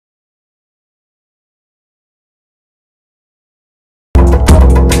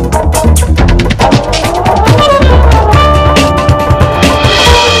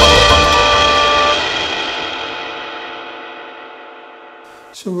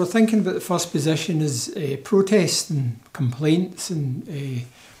we're thinking about the first position is protest and complaints and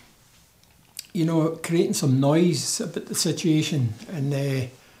creating some noise about the situation, and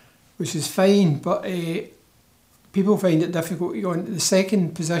which is fine, but people find it difficult to go into the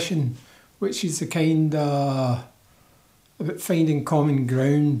second position, which is the kind of about finding common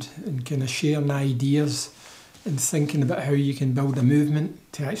ground and kind of sharing ideas and thinking about how you can build a movement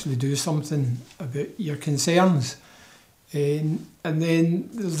to actually do something about your concerns. And then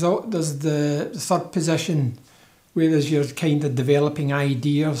there's the third position, whereas you're kind of developing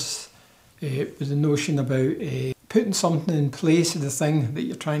ideas with the notion about putting something in place of the thing that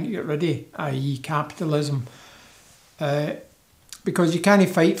you're trying to get rid of, i.e. capitalism. Because you can't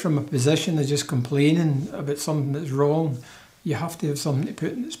fight from a position of just complaining about something that's wrong. You have to have something to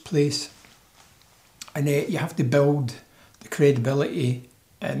put in its place. And you have to build the credibility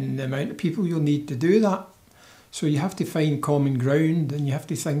and the amount of people you'll need to do that. So you have to find common ground, and you have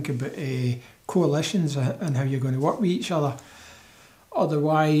to think about coalitions and how you're going to work with each other.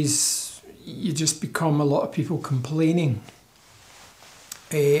 Otherwise, you just become a lot of people complaining.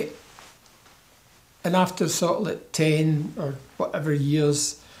 And after sort of like 10 or whatever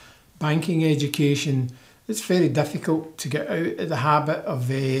years banking education, it's very difficult to get out of the habit of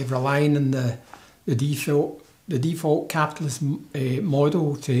relying on the default capitalist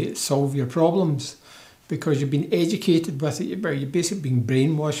model to solve your problems, because you've been educated with it. You've basically been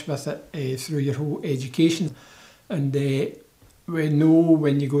brainwashed with it through your whole education. And we know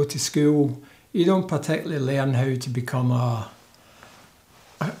when you go to school, you don't particularly learn how to become a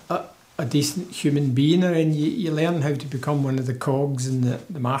decent human being, and you learn how to become one of the cogs in the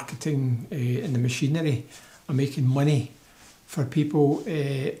marketing and the machinery of making money for people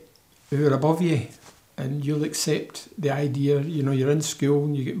who are above you. And you'll accept the idea, you're in school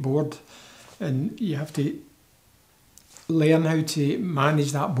and you get bored, and you have to learn how to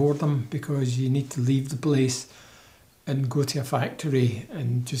manage that boredom, because you need to leave the place and go to a factory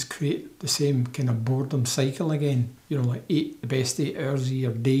and just create the same kind of boredom cycle again. Like the best 8 hours of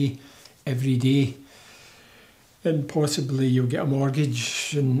your day, every day. And possibly you'll get a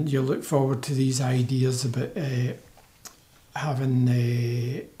mortgage, and you'll look forward to these ideas about having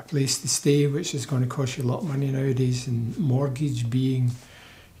a place to stay, which is going to cost you a lot of money nowadays, and mortgage being,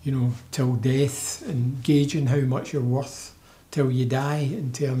 till death, and gauging how much you're worth till you die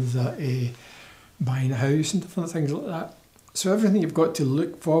in terms of buying a house and different things like that. So everything you've got to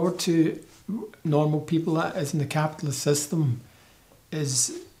look forward to, normal people, that is in the capitalist system,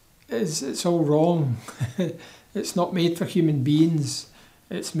 it's all wrong. It's not made for human beings,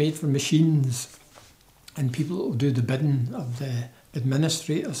 it's made for machines and people that will do the bidding of the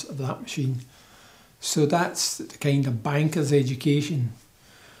administrators of that machine. So that's the kind of banker's education.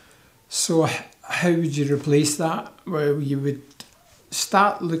 So how would you replace that? Well, you would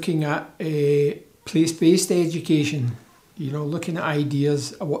start looking at a place-based education, looking at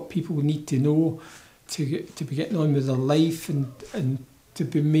ideas of what people need to know to be getting on with their life and to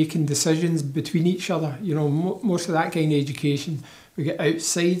be making decisions between each other. Most of that kind of education we get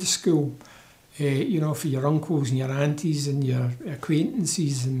outside the school, for your uncles and your aunties and your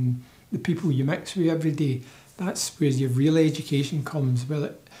acquaintances and the people you mix with every day. That's where your real education comes. Well,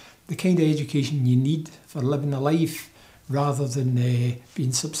 the kind of education you need for living a life, rather than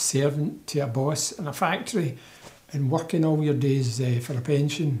being subservient to a boss in a factory and working all your days for a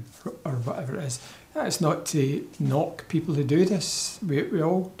pension or whatever it is. That's not to knock people who do this. We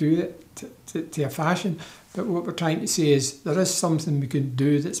all do it to a fashion. But what we're trying to say is there is something we can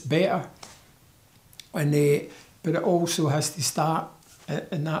do that's better. And but it also has to start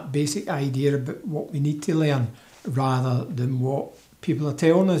in that basic idea about what we need to learn, rather than what people are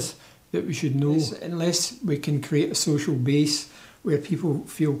telling us that we should know. Unless we can create a social base where people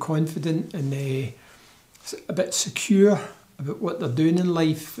feel confident and a bit secure about what they're doing in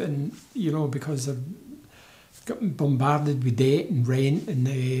life, and because they're getting bombarded with debt and rent and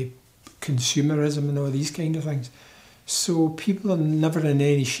consumerism and all these kind of things. So people are never in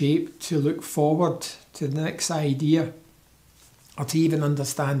any shape to look forward to the next idea or to even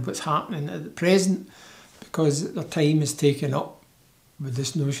understand what's happening at the present, because their time is taken up with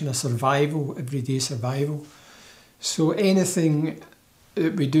this notion of survival, everyday survival. So anything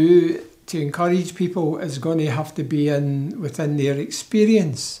that we do to encourage people is going to have to be within their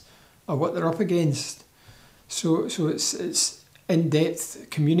experience of what they're up against. So it's in-depth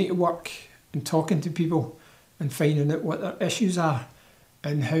community work and talking to people and finding out what their issues are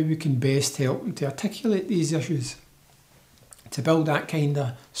and how we can best help them to articulate these issues, to build that kind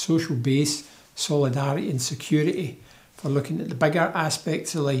of social base, solidarity and security for looking at the bigger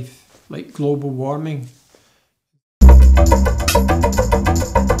aspects of life, like global warming.